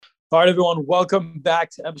All right, everyone, welcome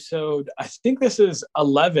back to episode, I think this is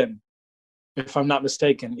 11, if I'm not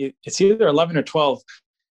mistaken. It's either 11 or 12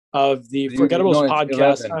 of the No, Forgettables it's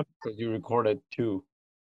podcast. 11 because you recorded two.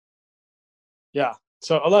 Yeah,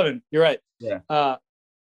 so 11, you're right. Yeah. Uh,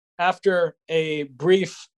 After a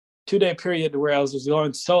brief 2-day period where I was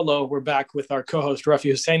going solo, we're back with our co host,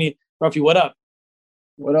 Rafi Husseini. Rafi, what up?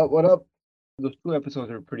 What up? What up? Those two episodes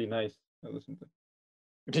are pretty nice. I listened to.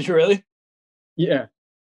 Did you really? Yeah.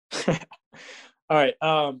 All right.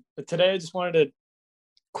 But today I just wanted to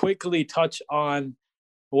quickly touch on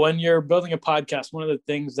when you're building a podcast, one of the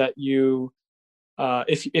things that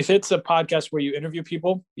if it's a podcast where you interview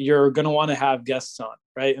people, you're going to want to have guests on,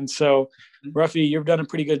 right? And so, Ruffy, you've done a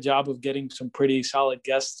pretty good job of getting some pretty solid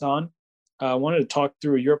guests on. I wanted to talk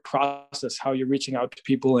through your process, how you're reaching out to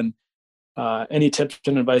people, and any tips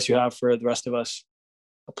and advice you have for the rest of us.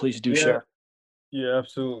 Please do Yeah. share. Yeah.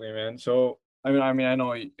 Absolutely, man. So I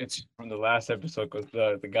know it's from the last episode because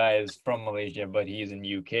the guy is from Malaysia, but he's in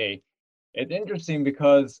UK. It's interesting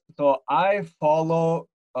because I follow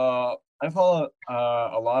a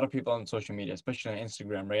lot of people on social media, especially on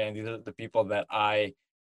Instagram, right? And these are the people that I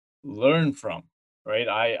learn from, right?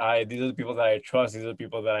 These are the people that I trust. These are the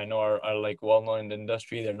people that I know are like well known in the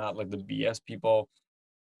industry. They're not like the BS people.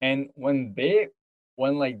 And and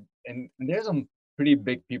there's some pretty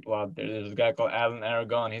big people out there. There's a guy called Alan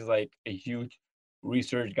Aragon. He's like a huge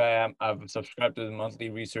research guy. I've subscribed to his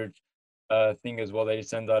monthly research thing as well that he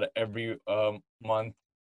sends out every month.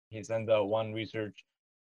 He sends out one research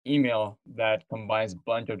email that combines a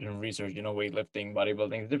bunch of different research, weightlifting,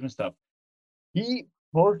 bodybuilding, different stuff. He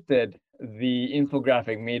posted the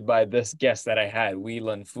infographic made by this guest that I had,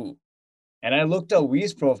 Whelan Fu. And I looked at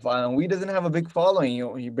Wee's profile, and Wee doesn't have a big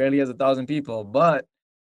following. He barely has 1,000 people, but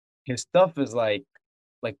his stuff is like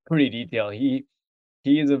pretty detailed. He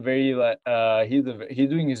is a very he's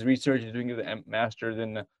doing his research. He's doing his master's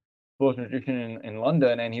in sports nutrition in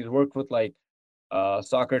London, and he's worked with like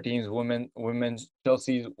soccer teams, women's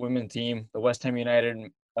Chelsea's women team, the West Ham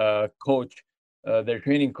United coach, their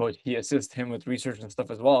training coach. He assists him with research and stuff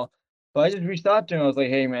as well. So I just reached out to him. I was like,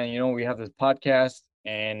 hey man, we have this podcast,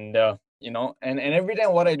 and and every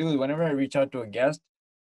time what I do is whenever I reach out to a guest,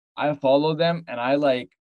 I follow them and I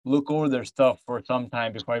like look over their stuff for some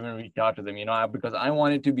time before I even reach out to them, because I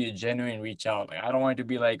want it to be a genuine reach out. Like I don't want it to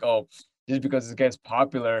be like, oh, just because this guy's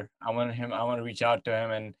popular, I want to reach out to him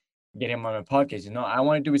and get him on my podcast. I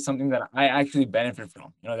want it to be something that I actually benefit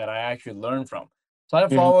from, that I actually learn from. So I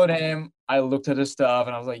Mhm. followed him, I looked at his stuff,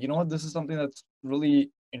 and I was like, you know what, this is something that's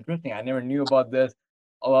really interesting. I never knew about this.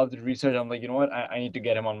 A lot of the research, I'm like, you know what, I need to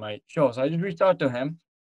get him on my show. So I just reached out to him,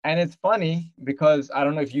 and it's funny because I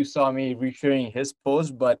don't know if you saw me resharing his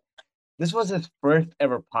post, but this was his first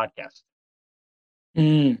ever podcast.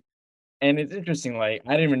 Mm. And it's interesting, like,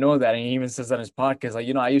 I didn't even know that. And he even says on his podcast, like,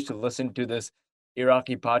 I used to listen to this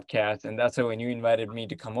Iraqi podcast. And that's why when you invited me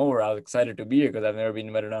to come over, I was excited to be here because I've never been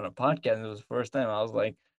invited on a podcast. And it was the first time. I was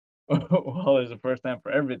like, well, it's the first time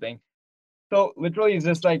for everything. So literally, it's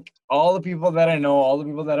just like all the people that I know, all the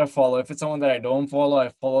people that I follow. If it's someone that I don't follow, I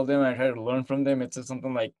follow them. I try to learn from them. It's just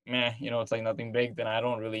something like, meh, it's like nothing big. Then I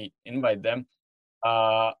don't really invite them.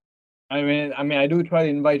 Uh, I do try to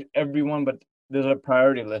invite everyone, but there's a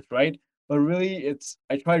priority list, right? But really,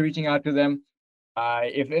 I try reaching out to them.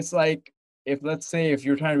 If it's like, if let's say if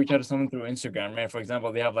you're trying to reach out to someone through Instagram, right? For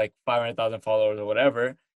example, they have like 500,000 followers or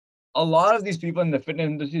whatever. A lot of these people in the fitness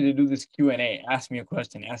industry, they do this Q&A. Ask me a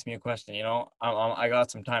question. Ask me a question. I got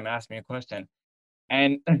some time. Ask me a question.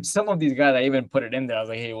 And some of these guys, I even put it in there. I was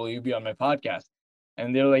like, hey, will you be on my podcast?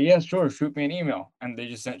 And they're like, yeah, sure. Shoot me an email. And they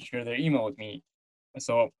just share their email with me.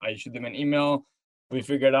 So I shoot them an email. We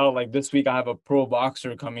figured out like this week I have a pro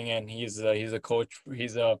boxer coming in. He's a coach.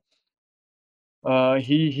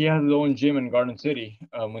 He has his own gym in Garden City.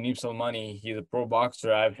 Munib Salmani, he's a pro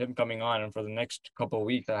boxer. I have him coming on, and for the next couple of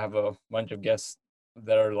weeks, I have a bunch of guests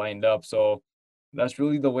that are lined up. So that's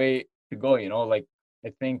really the way to go. Like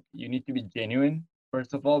I think you need to be genuine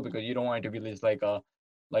first of all because you don't want it to be just like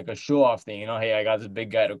a show off thing. Hey, I got this big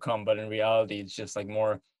guy to come, but in reality, it's just like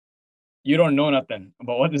more you don't know nothing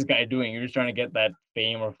about what this guy doing. You're just trying to get that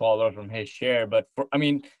fame or follower from his share. But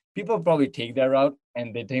people probably take that route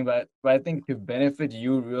and they think but I think to benefit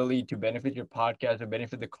you really, to benefit your podcast, to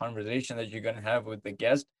benefit the conversation that you're gonna have with the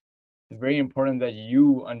guest, it's very important that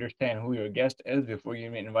you understand who your guest is before you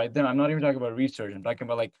even invite them. I'm not even talking about research. I'm talking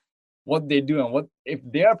about like what they do and what if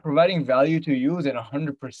they are providing value to you, then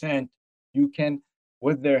 100% you can,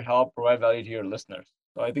 with their help, provide value to your listeners.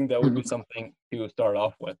 So I think that would be something to start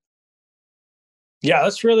off with. Yeah,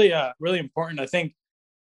 that's really, really important. I think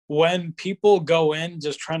when people go in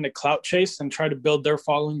just trying to clout chase and try to build their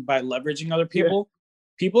following by leveraging other Yeah. people,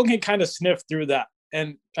 people can kind of sniff through that.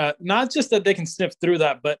 And not just that they can sniff through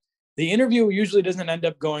that, but the interview usually doesn't end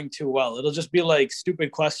up going too well. It'll just be like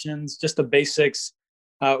stupid questions, just the basics,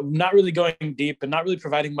 not really going deep and not really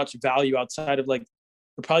providing much value outside of like,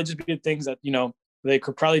 it'll probably just be things that, they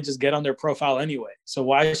could probably just get on their profile anyway. So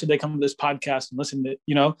why should they come to this podcast and listen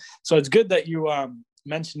to? So it's good that you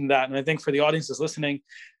mentioned that. And I think for the audience that's listening,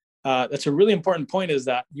 that's a really important point, is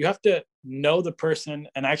that you have to know the person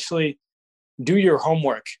and actually do your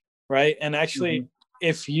homework, right? And actually,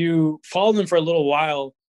 if you follow them for a little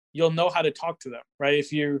while, you'll know how to talk to them, right?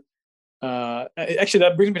 If you actually,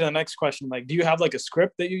 that brings me to the next question. Like, do you have like a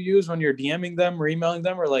script that you use when you're DMing them or emailing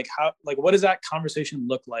them, or like what does that conversation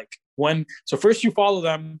look like so first you follow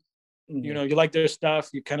them, you like their stuff,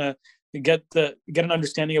 you kind of get an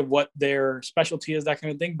understanding of what their specialty is, that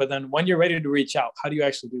kind of thing. But then when you're ready to reach out, how do you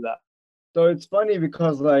actually do that? So it's funny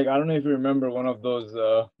because, like, I don't know if you remember one of those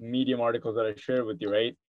Medium articles that I shared with you,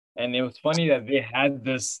 right? And it was funny that they had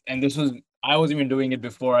this, and I was even doing it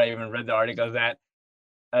before I even read the article, that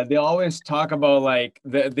they always talk about, like,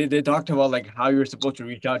 they talked about, like, how you're supposed to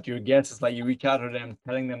reach out to your guests. It's like you reach out to them,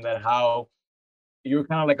 telling them that how you're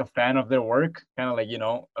kind of like a fan of their work, kind of like,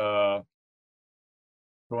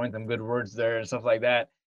 throwing some good words there and stuff like that.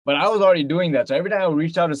 But I was already doing that. So every time I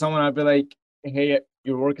reached out to someone, I'd be like, hey,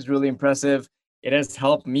 your work is really impressive. It has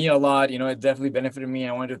helped me a lot. It definitely benefited me.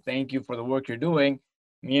 I want to thank you for the work you're doing.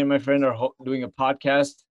 Me and my friend are doing a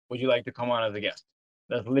podcast. Would you like to come on as a guest?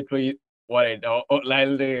 That's literally what I do. I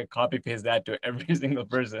literally copy paste that to every single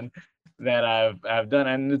person that I've done.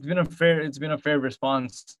 And it's been a fair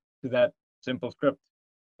response to that simple script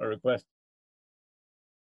or request.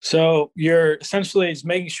 So you're essentially just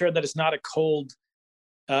making sure that it's not a cold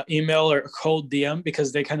email or a cold DM,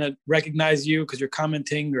 because they kind of recognize you because you're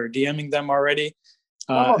commenting or DMing them already.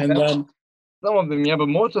 Some of And them, then yeah, but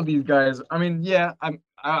most of these guys, I mean, yeah,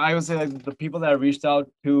 I would say, like, the people that I reached out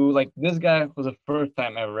to, like, this guy was the first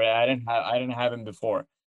time ever. I didn't have him before.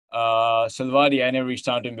 Silvadi, I never reached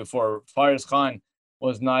out to him before. Faris Khan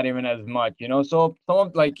was not even as much, So some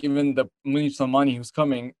of, like, even the Munif Salmani who's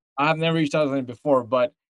coming, I've never reached out to him before,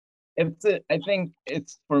 but I think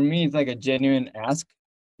it's, for me, it's like a genuine ask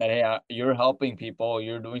that, hey, you're helping people,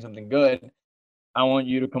 you're doing something good. I want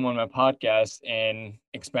you to come on my podcast and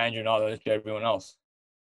expand your knowledge to everyone else.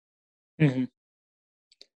 Mhm.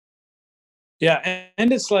 Yeah,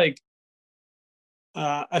 and it's like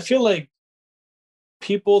I feel like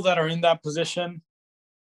people that are in that position,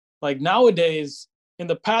 like nowadays, in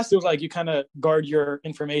the past it was like you kind of guard your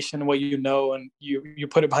information, what you know, and you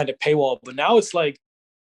put it behind a paywall. But now it's like,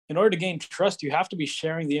 in order to gain trust, you have to be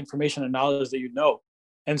sharing the information and knowledge that you know.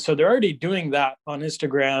 And so they're already doing that on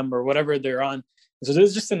Instagram or whatever they're on. So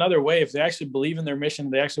there's just another way. If they actually believe in their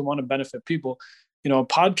mission, they actually want to benefit people, a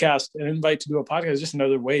podcast, an invite to do a podcast is just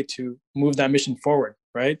another way to move that mission forward.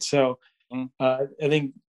 Right. So I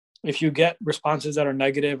think if you get responses that are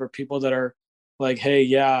negative, or people that are like, hey,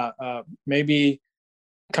 yeah, maybe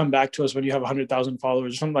come back to us when you have 100,000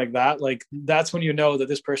 followers or something like that, like that's when you know that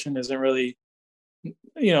this person isn't really,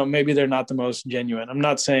 maybe they're not the most genuine. I'm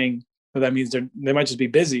not saying that means they might just be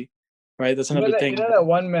busy, right? That's another You thing. know that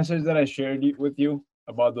one message that I shared with you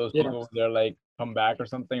about those Yeah. people, they're like, come back or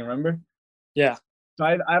something, remember? Yeah. So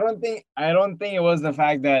I don't think it was the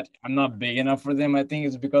fact that I'm not big enough for them. I think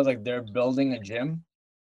it's because, like, they're building a gym,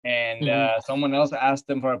 and Mm-hmm. someone else asked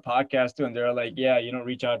them for a podcast too, and they're like, yeah,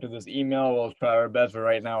 reach out to this email. We'll try our best, but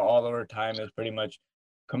right now all of our time is pretty much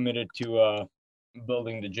committed to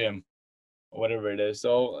building the gym, or whatever it is.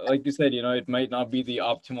 So, like you said, it might not be the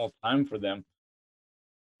optimal time for them.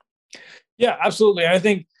 Yeah, absolutely. And I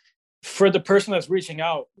think for the person that's reaching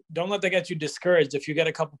out, don't let that get you discouraged if you get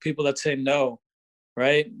a couple people that say no,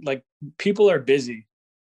 right? Like, people are busy,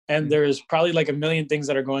 and Mhm. there's probably like a million things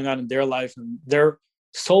that are going on in their life, and their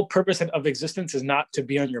sole purpose of existence is not to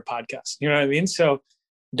be on your podcast. You know what I mean? So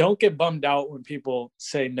don't get bummed out when people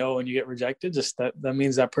say no and you get rejected. Just that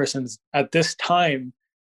means that person's at this time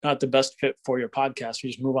not the best fit for your podcast. You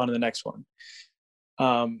just move on to the next one.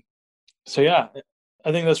 Um, so yeah,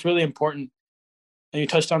 I think that's really important. And you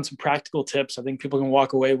touched on some practical tips. I think people can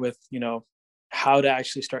walk away with, how to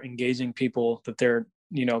actually start engaging people that they're,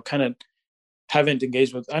 kind of haven't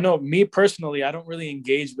engaged with. I know me personally, I don't really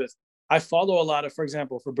engage with. I follow a lot of, for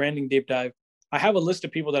example, for Branding Deep Dive, I have a list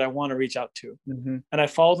of people that I want to reach out to, Mhm. and I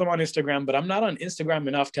follow them on Instagram, but I'm not on Instagram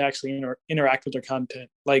enough to actually interact with their content.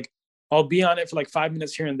 Like, I'll be on it for like 5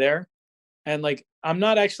 minutes here and there, and like I'm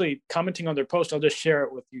not actually commenting on their post. I'll just share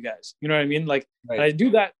it with you guys. You know what I mean? Like, and Right. I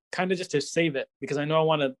do that kind of just to save it, because I know I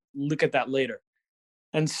want to look at that later.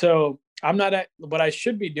 And so I'm not at what I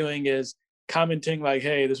should be doing is commenting like,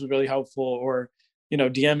 hey, this was really helpful, or,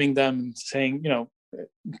 DMing them saying,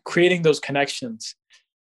 creating those connections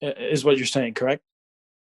is what you're saying, correct?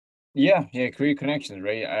 Yeah, yeah, create connections,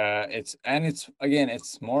 right? It's again,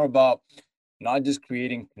 it's more about not just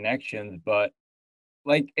creating connections, but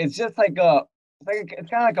like it's kind of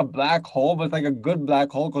like a black hole, but it's like a good black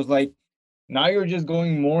hole because like now you're just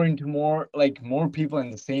going more into more people in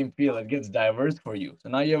the same field. It gets diverse for you. So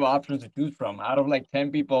now you have options to choose from. Out of like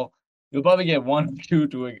 10 people, you'll probably get one or two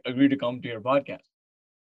to agree to come to your podcast.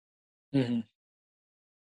 Mm-hmm.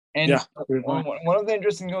 And Yeah. Good point. one of the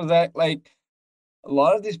interesting things was that like a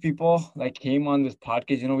lot of these people like came on this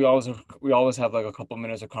podcast. We always have like a couple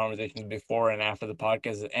minutes of conversations before and after the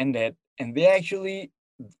podcast has ended, and they actually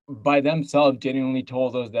by themselves genuinely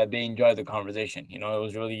told us that they enjoyed the conversation. It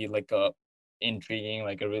was really like a intriguing,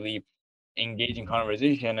 like a really engaging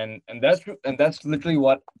conversation, and that's literally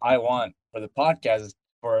what I want for the podcast, is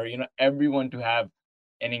for everyone to have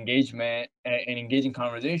an engaging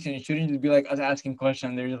conversation. It shouldn't just be like us asking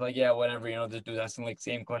questions. They're just like, yeah, whatever, this dude's asking like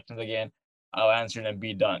same questions again. I'll answer it and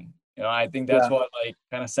be done. I think that's Yeah. what like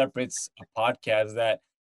kind of separates a podcast, that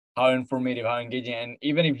how informative, how engaging, and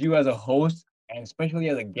even if you as a host and especially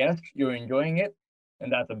as a guest, you're enjoying it,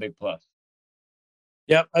 and that's a big plus.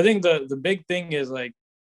 Yeah. I think the big thing is like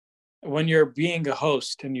when you're being a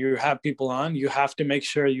host and you have people on, you have to make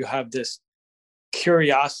sure you have this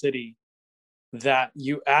curiosity that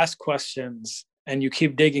you ask questions and you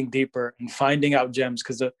keep digging deeper and finding out gems,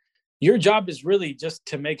 because your job is really just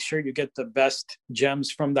to make sure you get the best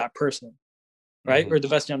gems from that person, right? Hmm. Or the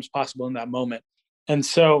best gems possible in that moment. And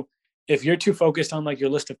so if you're too focused on like your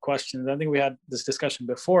list of questions, I think we had this discussion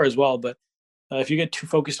before as well, but if you get too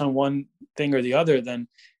focused on one thing or the other, then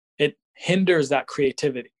it hinders that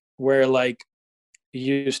creativity where like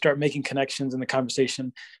you start making connections in the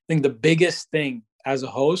conversation. I think the biggest thing as a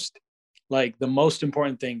host, like the most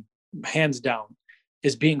important thing, hands down,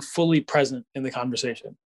 is being fully present in the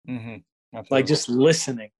conversation, Hmm. like Absolutely. just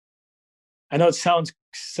listening. I know it sounds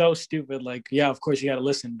so stupid, like, yeah, of course you got to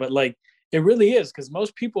listen, but like it really is, because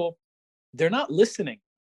most people, they're not listening.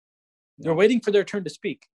 They're No. waiting for their turn to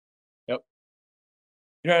speak. Yep.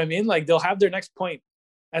 You know what I mean? Like they'll have their next point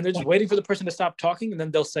and they're just waiting for the person to stop talking and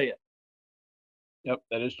then they'll say it. Yep,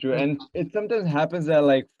 that is true. And it sometimes happens that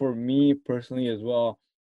like for me personally as well,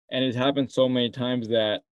 and it happens so many times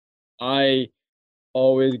that I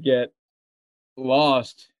always get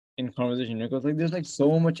lost in conversation because like there's like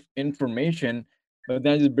so much information, but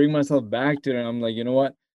then I just bring myself back to it and I'm like, you know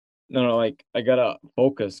what? No, no, like I gotta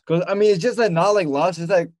focus. Cause I mean it's just like not like lost,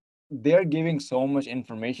 it's like they're giving so much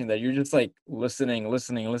information that you're just like listening.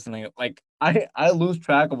 Like I lose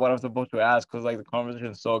track of what I'm supposed to ask because like the conversation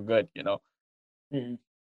is so good. Mhm.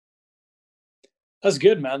 That's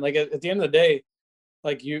good, man. Like at the end of the day,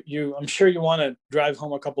 like I'm sure you want to drive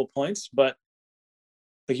home a couple points, but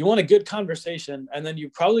like you want a good conversation, and then you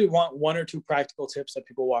probably want one or two practical tips that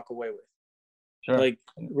people walk away with. Sure. Like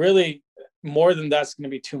really, more than that's going to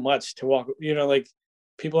be too much to walk. Like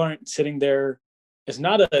people aren't sitting there. It's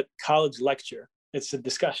not a college lecture. It's a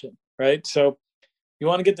discussion, right? So you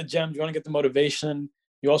want to get the gems, you want to get the motivation.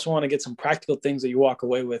 You also want to get some practical things that you walk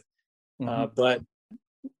away with. Hmm. But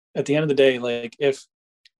at the end of the day, like if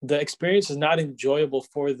the experience is not enjoyable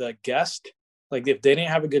for the guest, like if they didn't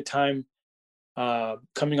have a good time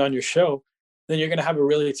coming on your show, then you're going to have a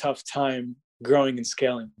really tough time growing and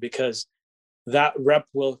scaling, because that rep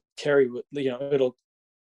will carry, it'll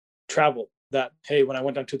travel that, hey, when I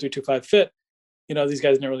went on 2325 fit, these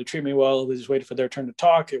guys didn't really treat me well. They just waited for their turn to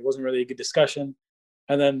talk. It wasn't really a good discussion.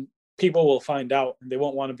 And then people will find out and they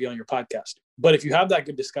won't want to be on your podcast. But if you have that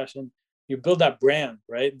good discussion, you build that brand,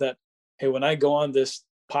 right? That, hey, when I go on this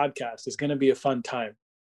podcast, it's going to be a fun time,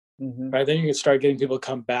 Hmm. right? Then you can start getting people to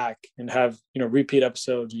come back and have, repeat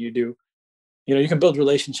episodes. You can build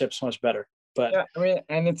relationships much better. But Yeah, I mean,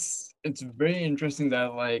 and it's very interesting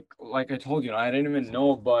that like I told you, I didn't even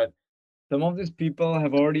know, but some of these people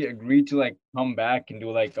have already agreed to like come back and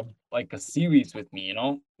do like a series with me,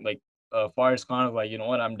 like Faris Khan was like, you know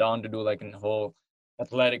what, I'm down to do like a whole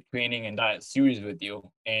athletic training and diet series with you,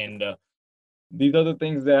 and these are the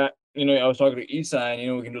things that I was talking to Isa,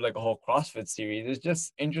 and we can do like a whole CrossFit series. It's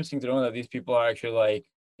just interesting to know that these people are actually like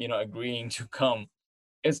agreeing to come.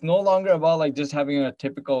 It's no longer about like just having a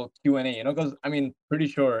typical Q&A, because I mean, pretty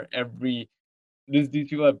sure these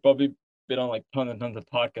people have probably been on like tons and tons of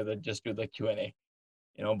podcasts that just do the Q&A,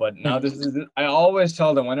 but now mhm. this is I always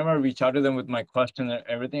tell them whenever I reach out to them with my question and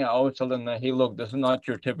everything, I always tell them that, hey, look, this is not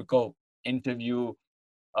your typical interview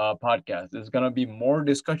podcast. It's gonna be more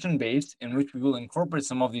discussion based in which we will incorporate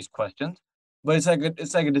some of these questions, but it's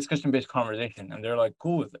like a discussion based conversation, and they're like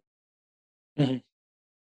cool with it. Mhm.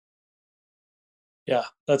 Yeah,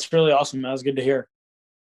 that's really awesome, man. That's good to hear.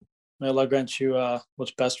 May Allah grant you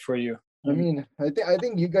what's best for you. I mean, I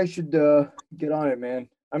think you guys should get on it, man.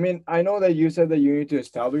 I mean, I know that you said that you need to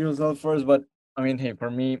establish yourself first, but I mean, hey, for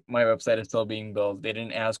me, my website is still being built. They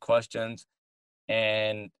didn't ask questions,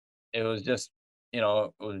 and it was just, it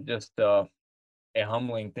was just a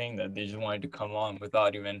humbling thing that they just wanted to come on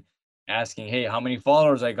without even asking, hey, how many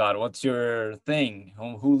followers I got? What's your thing?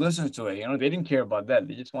 Who listens to it? They didn't care about that.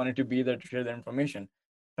 They just wanted to be there to share their information.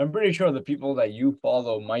 I'm pretty sure the people that you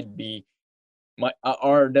follow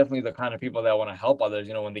are definitely the kind of people that want to help others,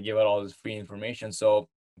 when they give out all this free information. So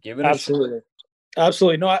give it a shot. Absolutely.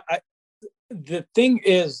 Absolutely. No, the thing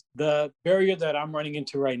is, the barrier that I'm running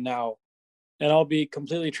into right now, and I'll be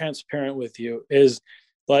completely transparent with you, is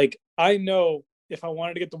like, I know if I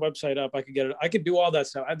wanted to get the website up, I could get it. I could do all that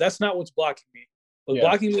stuff. That's not what's blocking me. What's Yeah.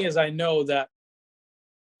 blocking me is I know that,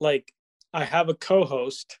 like, I have a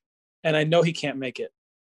co-host and I know he can't make it.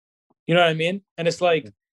 You know what I mean? And it's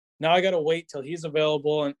like, now I got to wait till he's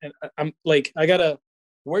available. And I'm like, I got to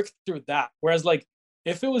work through that. Whereas, like,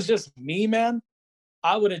 if it was just me, man,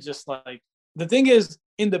 I would have just like, the thing is,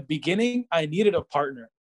 in the beginning, I needed a partner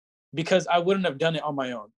because I wouldn't have done it on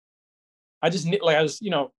my own. I just need, like, I was,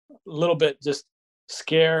 a little bit just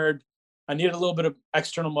scared. I needed a little bit of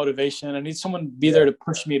external motivation. I need someone to be Yeah. there to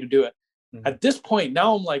push me to do it. Mhm. At this point,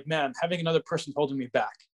 now I'm like, man, having another person holding me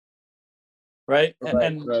back. Right. Right,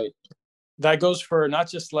 And right. that goes for uh, not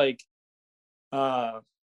just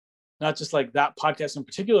like that podcast in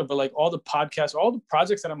particular, but like all the podcasts, all the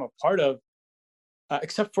projects that I'm a part of,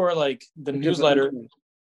 except for like the newsletter.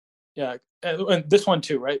 Yeah. And this one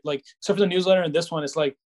too, right? Like, except for the newsletter and this one, it's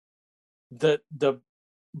like the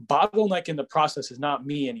bottleneck in the process is not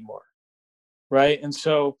me anymore. Right. And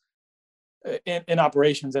so in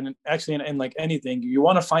operations and actually in like anything, you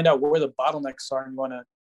want to find out where the bottlenecks are and you want to,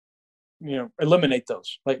 eliminate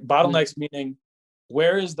those. Like bottlenecks meaning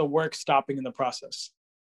where is the work stopping in the process?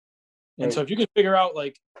 And so Right. if you can figure out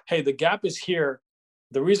like, hey, the gap is here.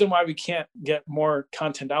 The reason why we can't get more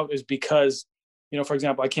content out is because, for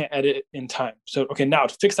example, I can't edit in time. So, okay, now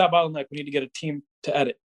to fix that bottleneck, we need to get a team to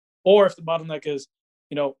edit. Or if the bottleneck is,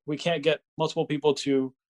 we can't get multiple people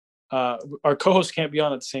to, our co-hosts can't be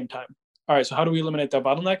on at the same time. All right, so how do we eliminate that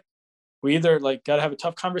bottleneck? We either like got to have a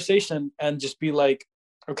tough conversation and just be like,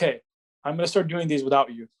 okay, I'm going to start doing these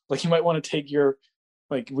without you. Like you might want to take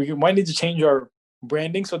we might need to change our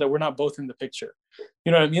branding so that we're not both in the picture.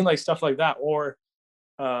 You know what I mean? Like stuff like that. Or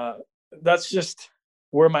uh, that's just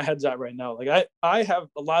where my head's at right now. Like I have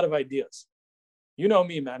a lot of ideas. You know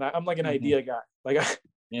me, man. I'm like an Mhm. idea guy. Like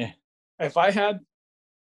Yeah. if I had,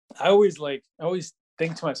 I always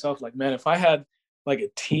think to myself, like, man, if I had like a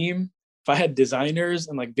team, if I had designers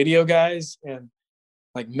and like video guys, and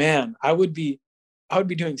like, man, I would be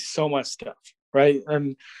doing so much stuff, right?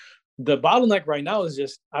 And the bottleneck right now is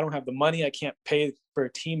just I don't have the money. I can't pay for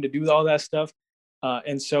a team to do all that stuff,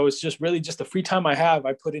 and so it's just really just the free time I have.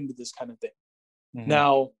 I put into this kind of thing. Mhm.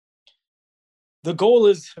 Now, the goal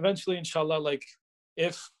is eventually, inshallah, like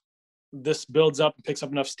if this builds up and picks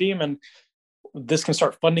up enough steam, and this can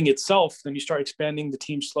start funding itself, then you start expanding the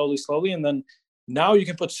team slowly, slowly, and then now you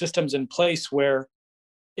can put systems in place where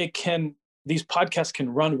it can these podcasts can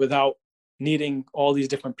run without needing all these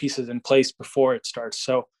different pieces in place before it starts.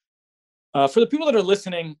 So for the people that are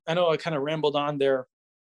listening, I know I kind of rambled on there.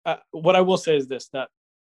 What I will say is this: that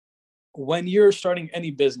when you're starting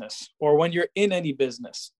any business or when you're in any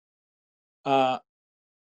business, uh,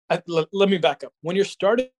 let me back up. When you're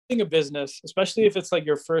starting a business, especially if it's like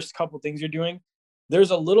your first couple things you're doing,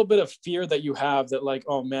 there's a little bit of fear that you have that like,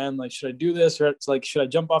 oh man, like should I do this, or it's like should I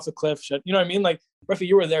jump off the cliff? You know what I mean? Like Rafi,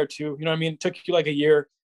 you were there too. You know what I mean? It took you like a year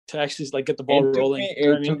to actually like get the ball It took rolling. me. You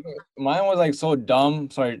know what I It mean? took me. Mine was like so dumb.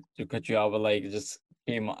 Sorry to cut you out, but like it just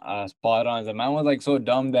came spot on. So mine was like so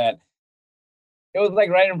dumb that it was like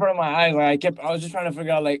right in front of my eyes. Like I was just trying to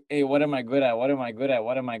figure out like, hey, what am I good at? What am I good at?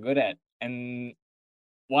 What am I good at? And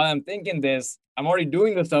while I'm thinking this, I'm already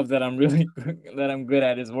doing the stuff that I'm really that I'm good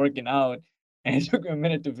at is working out. And it took me a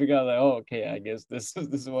minute to figure out like, oh, okay, I guess this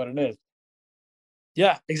is what it is.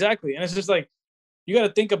 Yeah, exactly. And it's just like you got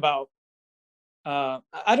to think about. I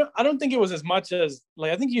don't think it was as much as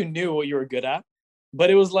like I think you knew what you were good at, but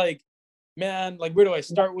it was like, man, like where do I Yeah,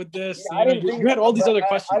 start with yeah, this? I didn't You think, had all these but other I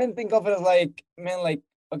questions. didn't think of it as like, man, like,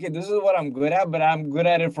 okay, this is what I'm good at, but I'm good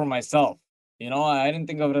at it for myself. I didn't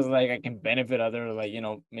think of it as like I can benefit others, like,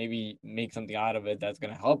 maybe make something out of it that's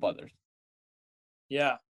gonna help others.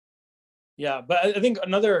 Yeah, yeah. But I think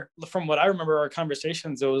another from what I remember our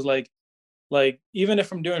conversations, it was like Like, even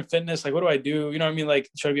if I'm doing fitness, like, what do I do? You know what I mean? Like,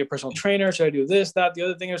 should I be a personal trainer? Should I do this, that, the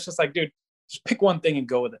other thing? It's just like, dude, just pick one thing and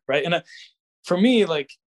go with it, right? And for me,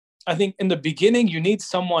 like, I think in the beginning, you need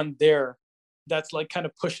someone there that's like kind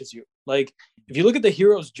of pushes you. Like, if you look at the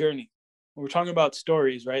hero's journey, we're talking about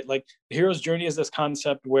stories, right? Like, the hero's journey is this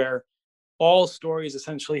concept where all stories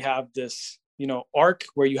essentially have this, arc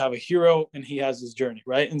where you have a hero and he has his journey,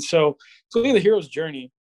 right? And so look at the hero's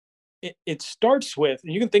journey. It starts with,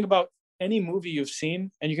 and you can think about any movie you've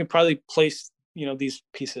seen, and you can probably place, these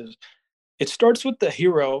pieces. It starts with the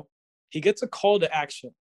hero. He gets a call to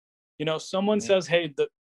action. Someone says, hey,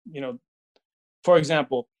 you know, for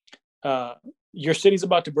example, uh, your city's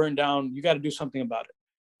about to burn down. You got to do something about it.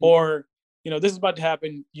 Or, this is about to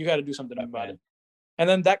happen. You got to do something about it. And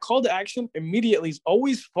then that call to action immediately is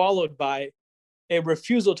always followed by a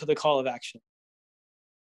refusal to the call of action.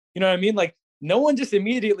 You know what I mean? Like, no one just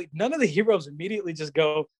immediately, none of the heroes immediately just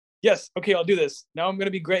go, yes, okay, I'll do this. Now I'm going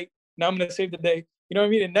to be great. Now I'm going to save the day. You know what I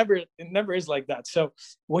mean? It never is like that. So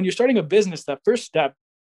when you're starting a business, that first step,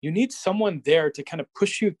 you need someone there to kind of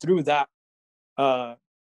push you through that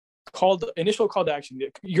initial call to action.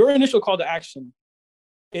 Your initial call to action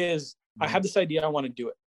is, I have this idea, I want to do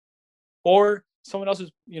it. Or someone else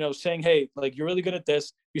is, saying, hey, like, you're really good at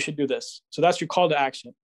this, you should do this. So that's your call to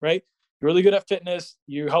action, right? You're really good at fitness.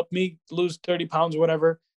 You helped me lose 30 pounds or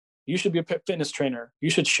whatever. You should be a fitness trainer. You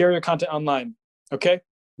should share your content online. Okay.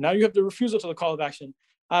 Now you have the refusal to the call of action.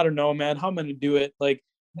 I don't know, man, how I'm going to do it. Like,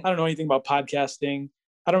 I don't know anything about podcasting.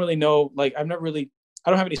 I don't really know. Like, I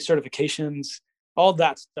don't have any certifications, all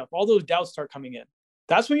that stuff. All those doubts start coming in.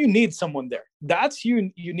 That's when you need someone there.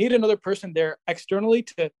 You need another person there externally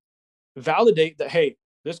to validate that, hey,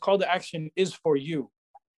 this call to action is for you.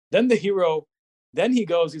 Then the hero, he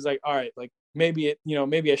goes, he's like, all right, like, maybe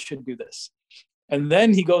I should do this. And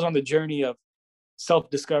then he goes on the journey of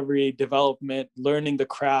self-discovery, development, learning the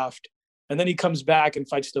craft. And then he comes back and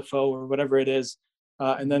fights the foe or whatever it is.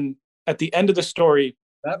 And then at the end of the story,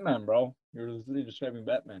 Batman, bro. You're literally describing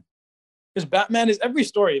Batman. Because Batman is every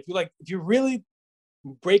story. If you really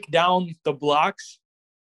break down the blocks,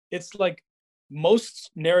 it's like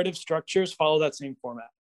most narrative structures follow that same format.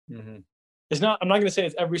 Mm-hmm. I'm not going to say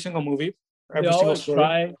it's every single movie or every they single always story.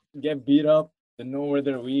 Try, get beat up, they know where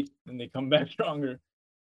they're weak, and they come back stronger.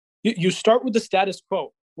 You start with the status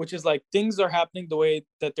quo, which is like, things are happening the way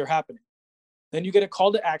that they're happening. Then you get a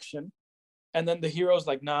call to action, and then the hero's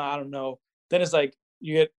like, nah, I don't know. Then it's like,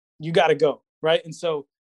 you got to go, right? And so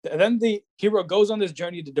then the hero goes on this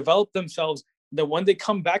journey to develop themselves. That when they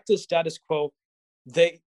come back to the status quo,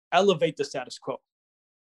 they elevate the status quo,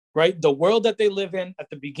 right? The world that they live in at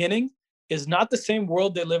the beginning is not the same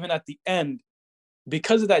world they live in at the end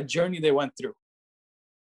because of that journey they went through.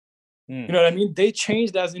 You know what I mean? They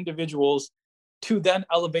changed as individuals to then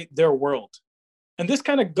elevate their world. And this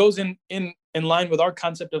kind of goes in line with our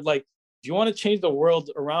concept of, like, if you want to change the world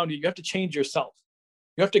around you, you have to change yourself.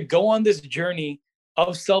 You have to go on this journey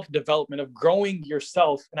of self-development, of growing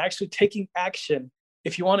yourself and actually taking action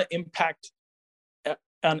if you want to impact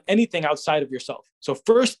on anything outside of yourself. So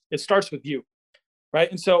first, it starts with you, right?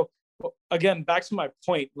 And so, again, back to my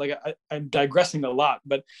point, like, I'm digressing a lot,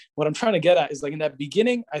 but what I'm trying to get at is, like, in that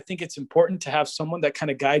beginning, I think it's important to have someone that kind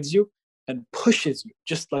of guides you and pushes you,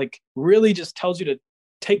 just like really just tells you to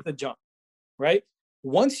take the jump, right?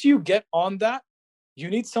 Once you get on that, you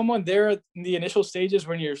need someone there in the initial stages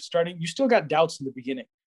when you're starting. You still got doubts in the beginning,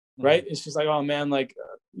 right? It's just like, oh man, like,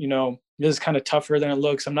 this is kind of tougher than it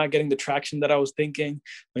looks. I'm not getting the traction that I was thinking.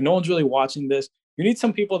 Like, no one's really watching this. You need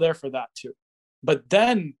some people there for that too. But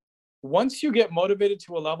then once you get motivated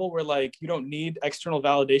to a level where, like, you don't need external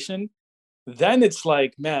validation, then it's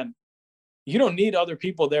like, man, you don't need other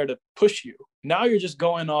people there to push you. Now you're just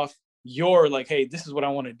going off your, like, hey, this is what I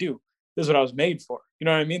want to do. This is what I was made for. You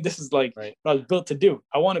know what I mean? This is like what I was built to do.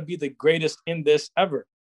 I want to be the greatest in this ever.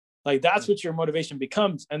 Like, that's what your motivation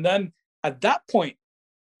becomes. And then at that point,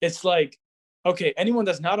 it's like, okay, anyone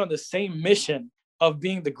that's not on the same mission of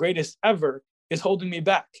being the greatest ever is holding me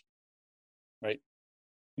back. Right.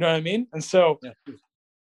 You know what I mean? And so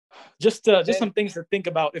just some things to think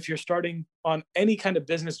about if you're starting on any kind of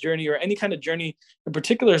business journey or any kind of journey in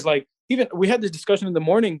particular. Is like, even we had this discussion in the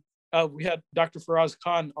morning. We had Dr. Faraz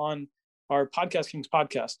Khan on our Podcast Kings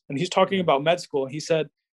podcast, and he's talking about med school. And he said,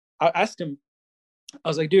 I asked him, I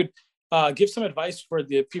was like, dude, give some advice for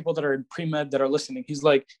the people that are in pre-med that are listening. He's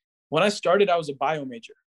like, when I started, I was a bio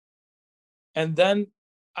major. And then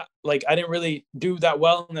I didn't really do that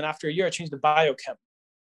well. And then after a year, I changed to biochem.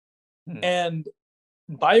 And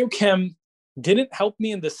biochem didn't help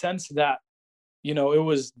me in the sense that, it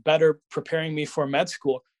was better preparing me for med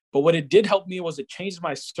school. But what it did help me was it changed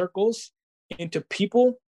my circles into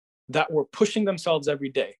people that were pushing themselves every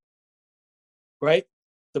day, right?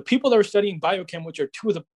 The people that are studying biochem, which are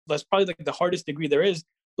that's probably like the hardest degree there is,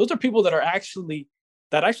 those are people that actually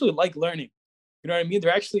like learning. You know what I mean?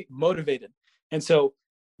 They're actually motivated. And so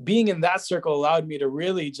being in that circle allowed me to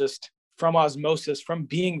really just, from osmosis, from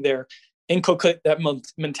being there, inculcate that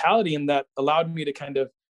mentality, and that allowed me to kind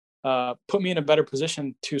of put me in a better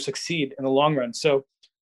position to succeed in the long run. So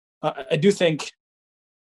I do think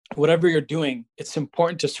whatever you're doing, it's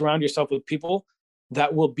important to surround yourself with people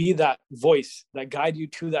that will be that voice that guide you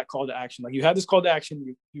to that call to action. Like, you had this call to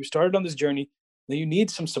action, you started on this journey, then you need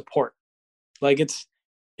some support. Like, it's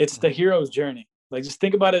the hero's journey. Like, just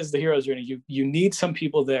think about it as the hero's journey. You need some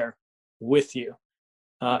people there with you.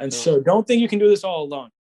 And so don't think you can do this all alone.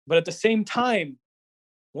 But at the same time,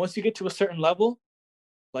 once you get to a certain level,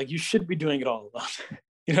 like, you should be doing it all alone.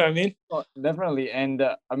 You know what I mean? Well, definitely. And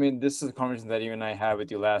I mean, this is a conversation that you and I had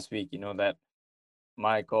with you last week, that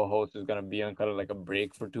my co-host is gonna be on kind of like a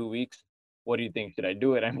break for 2 weeks. What do you think? Should I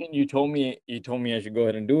do it? I mean, you told me I should go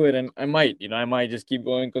ahead and do it, and I might just keep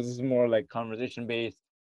going because this is more like conversation based.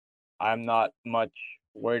 I'm not much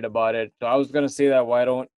worried about it. So I was gonna say that why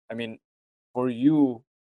don't I mean, for you,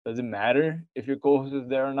 does it matter if your co-host is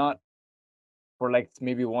there or not for like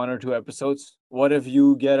maybe 1 or 2 episodes? What if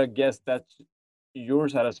you get a guest that's your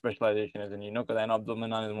side of specialization is in, because I know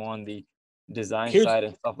Abdulmanan is more on the design Here's side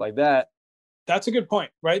and stuff like that. That's a good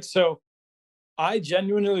point, right? So I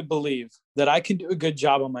genuinely believe that I can do a good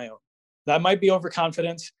job on my own. That might be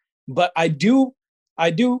overconfidence, but I do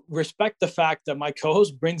respect the fact that my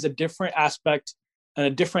co-host brings a different aspect and a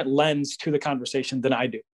different lens to the conversation than I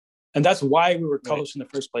do. And that's why we were co-hosts in the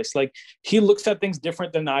first place. Like, he looks at things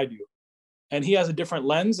different than I do. And he has a different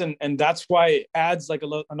lens, and that's why it adds like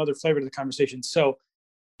another flavor to the conversation. So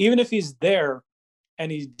even if he's there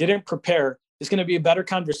and he didn't prepare, it's going to be a better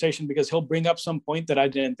conversation because he'll bring up some point that I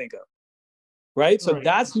didn't think of. Right. So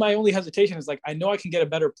that's my only hesitation, is like, I know I can get a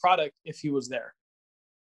better product if he was there.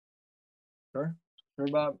 Sure.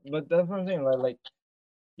 But that's what I'm saying. Like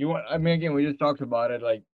you want, I mean, again, we just talked about it,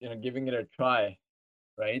 like, giving it a try.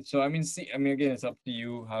 Right. So, I mean, again, it's up to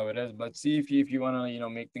you how it is, but see if you want to,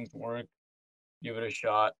 make things work, give it a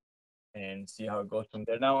shot and see how it goes from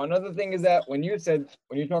there. Now, another thing is that when you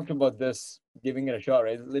talked about this, giving it a shot,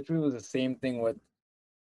 right? It literally was the same thing with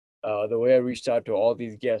the way I reached out to all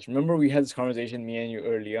these guests. Remember, we had this conversation, me and you,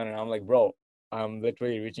 early on, and I'm like, bro, I'm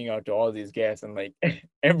literally reaching out to all these guests, and like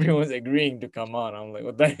everyone's agreeing to come on. I'm like,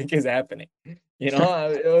 what the heck is happening? It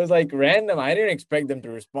was like random. I didn't expect them to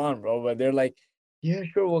respond, bro, but they're like, yeah,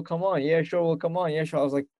 sure, we'll come on. Yeah, sure, we'll come on. Yeah, sure. I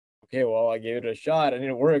was like, okay, well, I gave it a shot and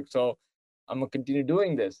it worked, so I'm gonna continue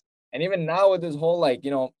doing this. And even now with this whole, like,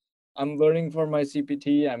 I'm learning for my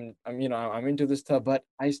CPT. I'm into this stuff, but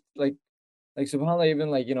like subhanallah, even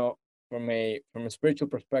like, from a spiritual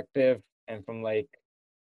perspective and from like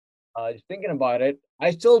just thinking about it,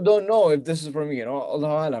 I still don't know if this is for me.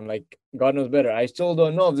 Allah alam, like, God knows better. I still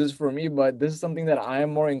don't know if this is for me, but this is something that I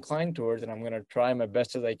am more inclined towards, and I'm gonna try my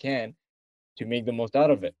best as I can to make the most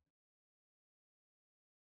out of it.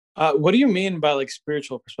 What do you mean by like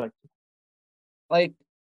spiritual perspective? Like,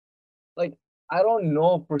 like I don't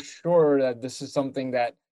know for sure that this is something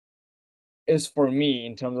that is for me,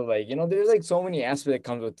 in terms of, like, there's like so many aspects that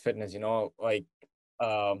comes with fitness, like,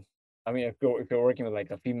 I mean, if you're working with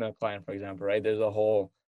like a female client, for example, right? There's a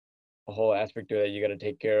whole aspect to it that you got to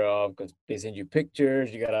take care of, because they send you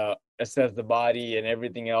pictures, you got to assess the body and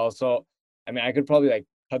everything else. So, I mean, I could probably like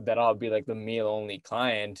cut that out, be like the male only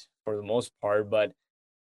client for the most part, but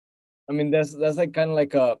I mean, that's like kind of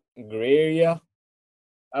like a gray area,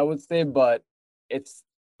 I would say, but it's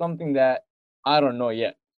something that I don't know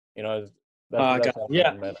yet. You know, that's all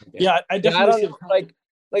Yeah, I'm at. Yeah, yeah, I yeah. I definitely don't see. know,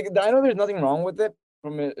 like I know there's nothing wrong with it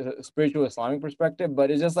from a spiritual Islamic perspective, but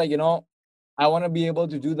it's just like, I want to be able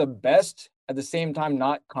to do the best at the same time,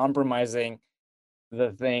 not compromising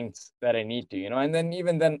the things that I need to. And then,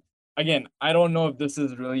 even then, again, I don't know if this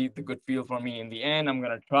is really the good feel for me. In the end, I'm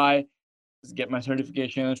gonna try, just get my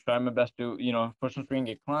certifications, try my best to, personal training,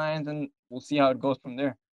 get clients, and we'll see how it goes from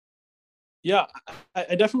there. Yeah,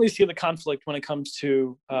 I definitely see the conflict when it comes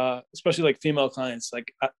to especially like female clients.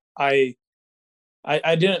 Like, I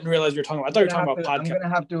I didn't realize you were talking about. I thought you were talking about I'm podcast.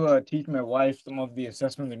 gonna have to teach my wife some of the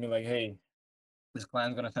assessments and be like, hey, this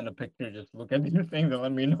client's gonna send a picture. Just look at these things and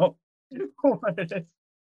let me know what it is.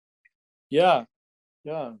 Yeah,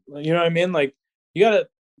 yeah. You know what I mean? Like, you got to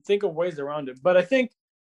think of ways around it. But I think,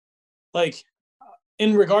 like,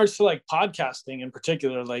 in regards to like podcasting in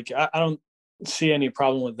particular, like, I don't see any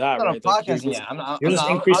problem with that, No, no, right? Like, podcasting. Yeah, I'm not. you're I'm just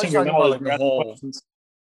not. I was increasing your talking about knowledge. like You're the asking whole. questions.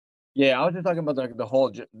 Yeah, I was just talking about like the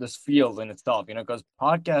whole this field in itself. Because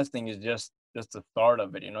podcasting is just just the start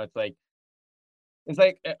of it. It's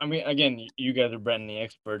like I mean, again, you guys are brand new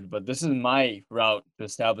experts, but this is my route to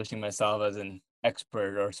establishing myself as an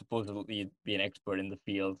expert or supposedly be an expert in the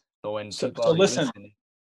field. So when So people so are listen, listening,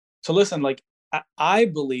 so listen, like I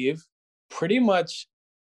believe pretty much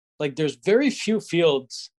like there's very few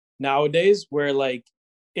fields nowadays where like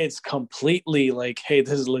it's completely like, hey,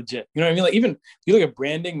 this is legit. You know what I mean? Like even if you look at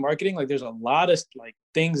branding, marketing, like there's a lot of like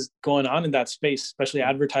things going on in that space, especially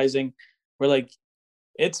advertising, where like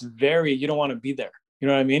it's very you don't want to be there. You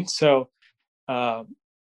know what I mean? So um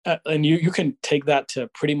and you can take that to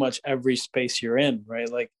pretty much every space you're in, right?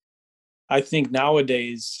 Like I think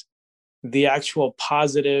nowadays the actual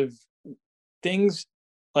positive things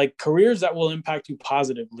like careers that will impact you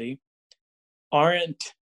positively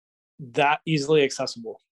aren't that easily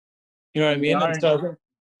accessible. You know what I and mean? And so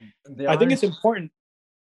they I think aren't. it's important.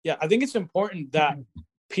 Yeah, I think it's important that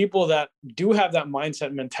people that do have that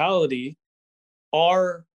mindset mentality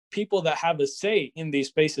are people that have a say in these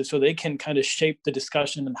spaces so they can kind of shape the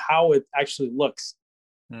discussion and how it actually looks.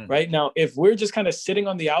 Mhm. Right now, if we're just kind of sitting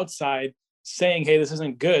on the outside saying, hey, this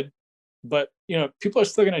isn't good, but people are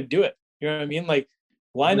still going to do it. You know what I mean? Like,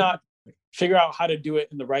 why But not figure out how to do it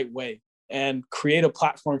in the right way and create a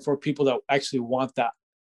platform for people that actually want that?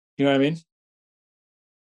 You know what I mean?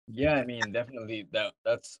 yeah, I mean, definitely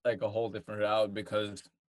that's like a whole different route because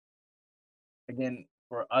again,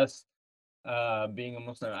 for us, being a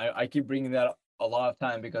Muslim, I keep bringing that up a lot of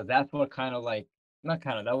time because that's what kind of like not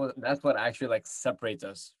kind of that's what actually like separates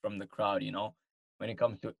us from the crowd, when it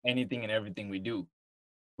comes to anything and everything we do.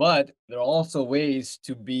 But there are also ways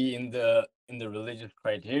to be in the religious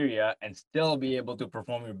criteria and still be able to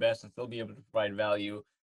perform your best and still be able to provide value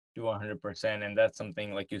to 100%. And that's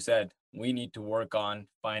something, like you said, we need to work on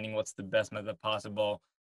finding what's the best method possible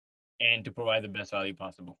and to provide the best value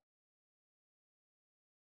possible.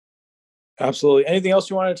 Absolutely. Anything else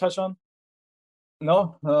you wanted to touch on?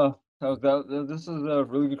 No, this is a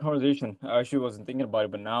really good conversation. I actually wasn't thinking about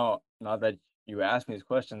it, but now that you asked me these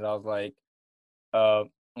questions, I was like, uh,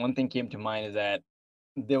 one thing came to mind is that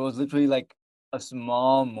there was literally like a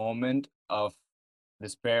small moment of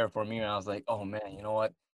despair for me, and I was like, "Oh man, you know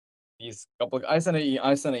what? These couple, I sent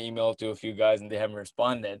an email to a few guys, and they haven't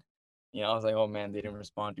responded." I was like, "Oh man, they didn't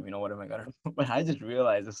respond to me. What am I gonna?" But I just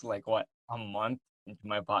realized this is like what a month into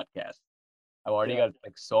my podcast. I've already Yeah. got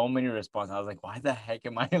like so many responses. I was like, "Why the heck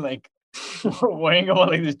am I like worrying about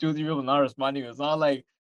like these 2 3 people not responding?" It's not like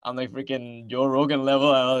I'm like freaking Joe Rogan level.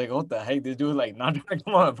 And I was like, "What the heck? This dude like not trying to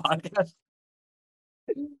come on a podcast."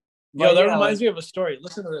 Yo, But that yeah, reminds like me of a story.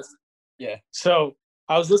 Listen to this. yeah. So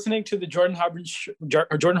I was listening to the Jordan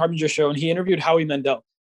Harbinger show, and he interviewed Howie Mandel.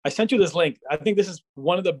 I sent you this link. I think this is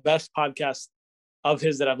one of the best podcasts of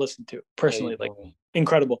his that I've listened to Yeah, you personally. Like told me.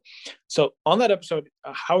 incredible. So on that episode,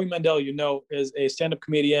 Howie Mandel, is a stand-up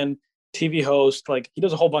comedian, TV host. Like he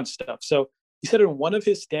does a whole bunch of stuff. So he said in one of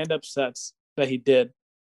his stand-up sets that he did,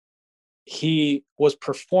 he was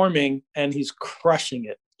performing and he's crushing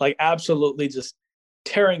it, like absolutely just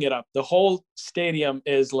tearing it up. The whole stadium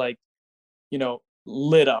is like,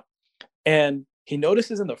 lit up. And he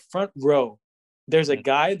notices in the front row, there's a Mm,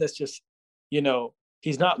 guy that's just,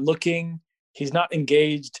 he's not looking, he's not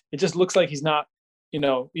engaged. It just looks like he's not,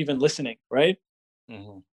 even listening, right?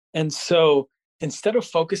 mhm. And so instead of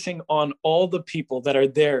focusing on all the people that are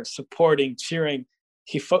there supporting, cheering,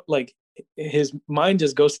 like his mind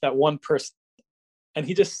just goes to that one person, and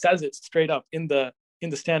he just says it straight up in the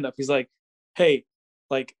stand up. He's like, "Hey,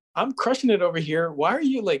 like I'm crushing it over here. Why are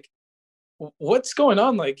you like what's going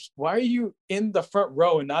on? Like, why are you in the front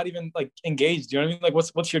row and not even like engaged? You know what I mean?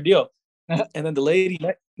 Like, what's your deal?" And then the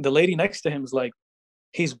lady next to him is like,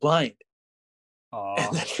 "He's blind." And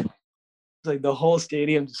Aw. then like the whole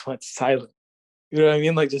stadium just went silent. You know what I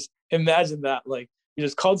mean? Like, just imagine that. Like, you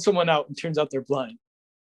just called someone out and turns out they're blind.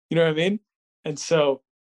 You know what I mean? And so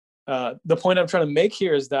the point I'm trying to make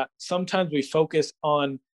here is that sometimes we focus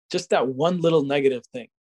on just that one little negative thing,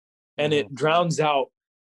 and Mhm. it drowns out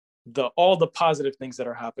all the positive things that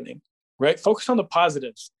are happening. Right? Focus on the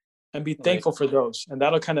positives and be Right. thankful for those, and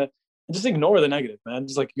that'll kind of just ignore the negative, man.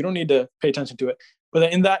 Just like you don't need to pay attention to it. But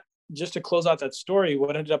then in that, just to close out that story,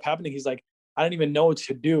 what ended up happening? He's like, I didn't even know what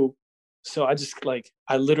to do, so I just like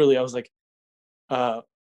I was like, uh,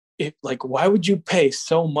 why would you pay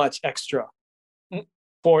so much extra Mm.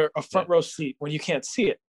 for a Yeah. front row seat when you can't see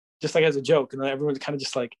it? Just like as a joke, and then everyone's kind of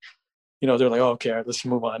just like, they're like, oh, okay, let's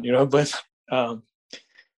move on, But um,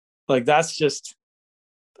 like that's just,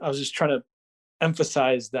 I was just trying to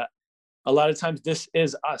emphasize that a lot of times this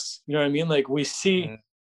is us. You know what I mean? Like we see Mhm.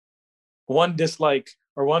 one dislike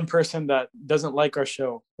or one person that doesn't like our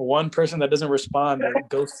show, or one person that doesn't respond or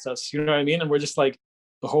ghosts us. You know what I mean? And we're just like,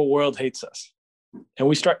 the whole world hates us. And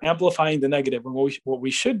we start amplifying the negative. And what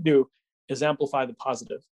we should do is amplify the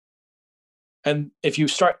positive. And if you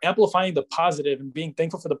start amplifying the positive and being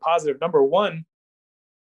thankful for the positive, number one,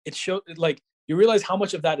 it shows like you realize how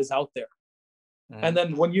much of that is out there. And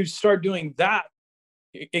then when you start doing that,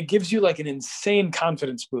 it gives you like an insane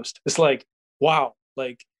confidence boost. It's like, wow,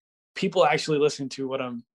 like people actually listen to what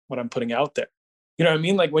I'm putting out there. You know what I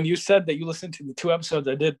mean? Like when you said that you listened to the 2 episodes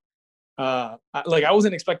I did, like I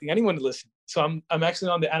wasn't expecting anyone to listen. So I'm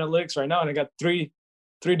actually on the analytics right now, and I got three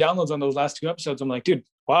downloads on those last 2 episodes. I'm like, dude,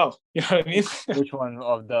 wow. You know what I mean? Which one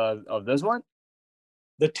of this one?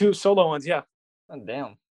 The 2 solo ones, yeah. Oh,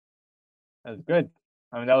 damn, that's good.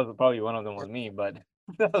 I mean, that was probably one of them was me, but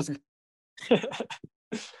that was good.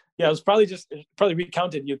 Yeah, it was probably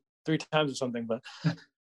recounted you 3 times or something, but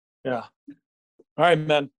yeah. All right,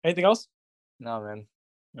 man. Anything else? No, man.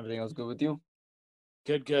 Everything else good with you?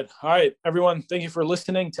 Good. All right, everyone. Thank you for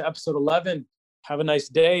listening to episode 11. Have a nice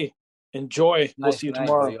day. Enjoy. We'll see you Night,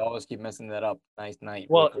 bro. tomorrow. You always keep messing that up. Nice night.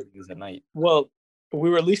 Well, This at night. well, we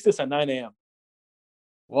released this at 9 a.m.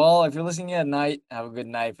 Well, if you're listening at night, have a good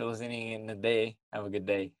night. If you're listening in the day, have a good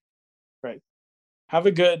day. Right. Have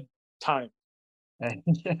a good time.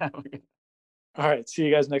 Yeah. All right. See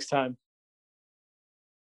you guys next time.